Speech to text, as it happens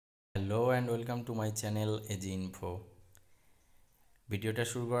Hello and welcome to my channel AG info. ভিডিওটা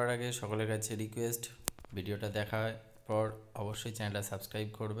শুরু করার আগে সকলের কাছে রিকোয়েস্ট, ভিডিওটা দেখার পর অবশ্যই চ্যানেলটা সাবস্ক্রাইব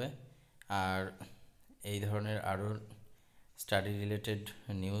করবে। আর এই ধরনের আরও স্টাডি রিলেটেড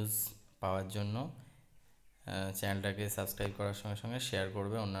নিউজ পাওয়ার জন্য চ্যানেলটাকে সাবস্ক্রাইব করার সঙ্গে সঙ্গে শেয়ার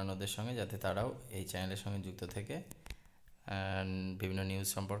করবে অন্যান্যদের সঙ্গে, যাতে তারাও এই চ্যানেলের সঙ্গে যুক্ত থেকে বিভিন্ন নিউজ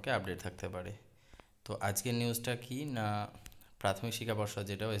সম্পর্কে আপডেট থাকতে পারে। তো আজকের নিউজটা কি না, প্রাথমিক শিক্ষা পর্ষদ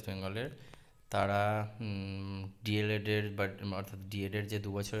যেটা ওয়েস্ট বেঙ্গলের, তারা ডিএলএডের অর্থাৎ ডিএডের যে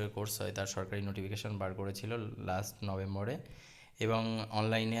 2 বছরের কোর্স হয় তার সরকারি নোটিফিকেশন বার করেছিল লাস্ট নভেম্বরে, এবং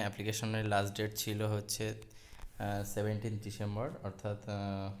অনলাইনে অ্যাপ্লিকেশনের লাস্ট ডেট ছিল হচ্ছে 17 ডিসেম্বর, অর্থাৎ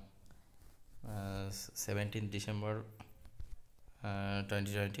 17 ডিসেম্বর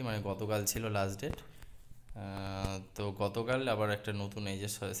 2020, মানে গতকাল ছিল লাস্ট ডেট। তো গতকাল আবার একটা নতুন, এই যে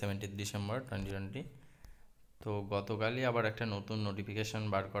 17 ডিসেম্বর 2020, তো গতকালই আবার একটা নতুন নোটিফিকেশান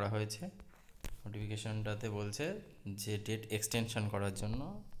বার করা হয়েছে। নোটিফিকেশানটাতে বলছে যে ডেট এক্সটেনশন করার জন্য,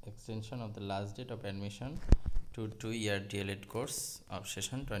 extension of the last date of admission two 2-year D.ed course of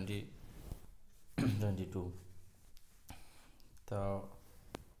session 2022। তো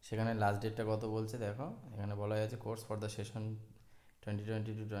সেখানে লাস্ট ডেটটা কত বলছে দেখো, এখানে বলা হয়েছে course for the session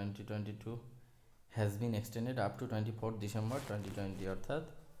 2020-2022 has been extended up to 24 December 2020, অর্থাৎ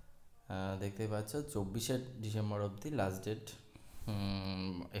দেখতেই পাচ্ছ 24 ডিসেম্বর অবধি লাস্ট ডেট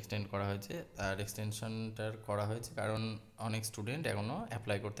এক্সটেন্ড করা হয়েছে। আর এক্সটেনশনটার করা হয়েছে কারণ অনেক স্টুডেন্ট এখনও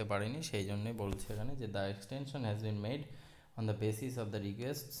অ্যাপ্লাই করতে পারেনি, সেই জন্যই বলছে এখানে যে the extension has been made on the basis of the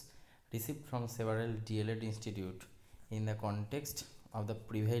রিকোয়েস্টস received from several D.ed institute in the context of the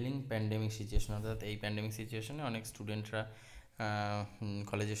prevailing pandemic situation. অর্থাৎ এই প্যান্ডেমিক সিচুয়েশনে অনেক স্টুডেন্টরা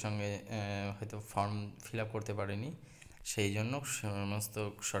কলেজের সঙ্গে হয়তো ফর্ম ফিল আপ করতে পারেনি, সেই জন্য সমস্ত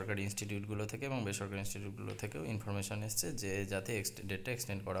সরকারি ইনস্টিটিউটগুলো থেকে এবং বেসরকারি ইনস্টিটিউটগুলো থেকেও ইনফরমেশান এসছে যে যাতে ডেটটা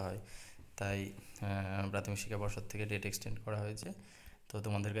এক্সটেন্ড করা হয়। তাই প্রাথমিক শিক্ষা পর্ষদ থেকে ডেট এক্সটেন্ড করা হয়েছে। তো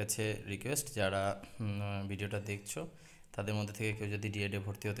তোমাদের কাছে রিকোয়েস্ট, যারা ভিডিওটা দেখছো তাদের মধ্যে থেকে কেউ যদি D.ed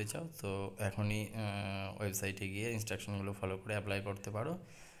ভর্তি হতে চাও তো এখনই ওয়েবসাইটে গিয়ে ইনস্ট্রাকশনগুলো ফলো করে অ্যাপ্লাই করতে পারো।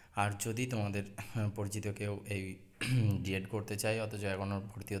 আর যদি তোমাদের পরিচিত কেউ এই D.ed করতে চায় অথচ এখনও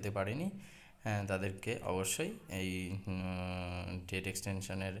ভর্তি হতে পারেনি, তাদেরকে অবশ্যই এই ডেট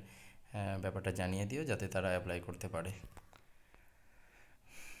এক্সটেনশনের ব্যাপারটা জানিয়ে দিও, যাতে তারা অ্যাপ্লাই করতে পারে।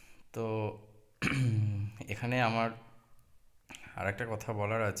 তো এখানে আমার আর একটা কথা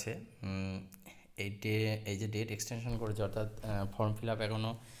বলার আছে, এই যে ডেট এক্সটেনশন করেছে, অর্থাৎ ফর্ম ফিল আপ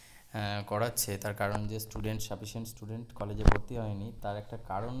এখনও করাচ্ছে, তার কারণ যে সাফিসিয়েন্ট স্টুডেন্ট কলেজে ভর্তি হয়নি, তার একটা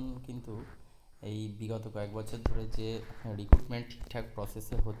কারণ কিন্তু এই বিগত কয়েক বছর ধরে যে রিক্রুটমেন্ট ঠিকঠাক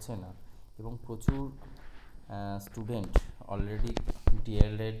প্রসেসে হচ্ছে না, এবং প্রচুর স্টুডেন্ট অলরেডি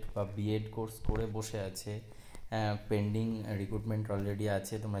D.ed বা B.ed কোর্স করে বসে আছে, পেন্ডিং রিক্রুটমেন্ট অলরেডি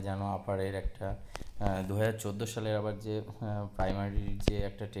আছে। তোমরা জানো আপারের একটা 2014 সালের আবার যে প্রাইমারির যে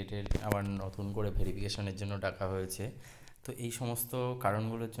একটা টেটের আবার নতুন করে ভেরিফিকেশনের জন্য ডাকা হয়েছে। তো এই সমস্ত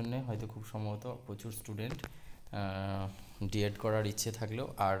কারণগুলোর জন্য হয়তো খুব সম্ভবত প্রচুর স্টুডেন্ট D.ed করার ইচ্ছে থাকলেও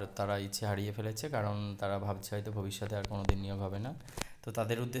আর তারা ইচ্ছে হারিয়ে ফেলেছে, কারণ তারা ভাবছে হয়তো ভবিষ্যতে আর কোনো দিন নিয়োগ হবে না। তো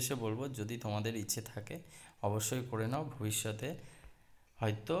তাদের উদ্দেশ্যে বলবো, যদি তোমাদের ইচ্ছে থাকে অবশ্যই করে নাও। ভবিষ্যতে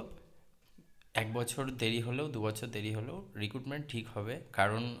হয়তো 1 বছর দেরি হলেও 2 বছর দেরি হলেও রিক্রুটমেন্ট ঠিক হবে,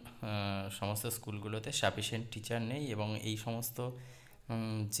 কারণ সমস্ত স্কুলগুলোতে সাফিসিয়েন্ট টিচার নেই, এবং এই সমস্ত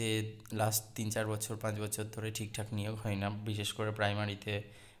যে লাস্ট 3-4 বছর 5 বছর ধরে ঠিকঠাক নিয়োগ হয় না, বিশেষ করে প্রাইমারিতে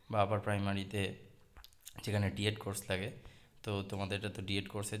বা আপার প্রাইমারিতে যেখানে D.ed কোর্স লাগে। তো তোমাদের এটা তো D.ed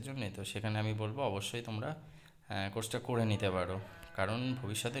কোর্সের জন্যে, তো সেখানে আমি বলবো অবশ্যই তোমরা কোর্সটা করে নিতে পারো, কারণ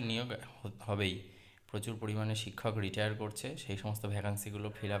ভবিষ্যতে নিয়োগ হবেই। প্রচুর পরিমাণে শিক্ষক রিটায়ার করছে, সেই সমস্ত ভ্যাকান্সিগুলো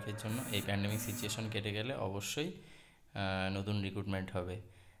ফিল আপের জন্য এই প্যান্ডেমিক সিচুয়েশন কেটে গেলে অবশ্যই নতুন রিক্রুটমেন্ট হবে।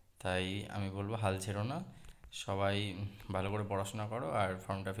 তাই আমি বলবো হাল ছেড়ো না, সবাই ভালো করে পড়াশোনা করো আর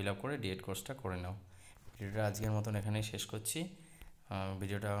ফর্মটা ফিল আপ করে D.ed কোর্সটা করে নাও। ভিডিওটা আজকের মতন এখানেই শেষ করছি।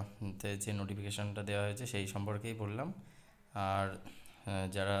 ভিডিওটাতে যে নোটিফিকেশানটা দেওয়া হয়েছে সেই সম্পর্কেই বললাম। আর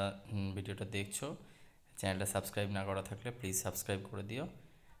যারা ভিডিওটা দেখছো, চ্যানেলটা সাবস্ক্রাইব না করা থাকলে প্লিজ সাবস্ক্রাইব করে দিও,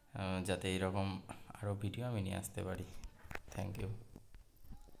 যাতে এইরকম আরও ভিডিও আমি নিয়ে আসতে পারি। Thank you.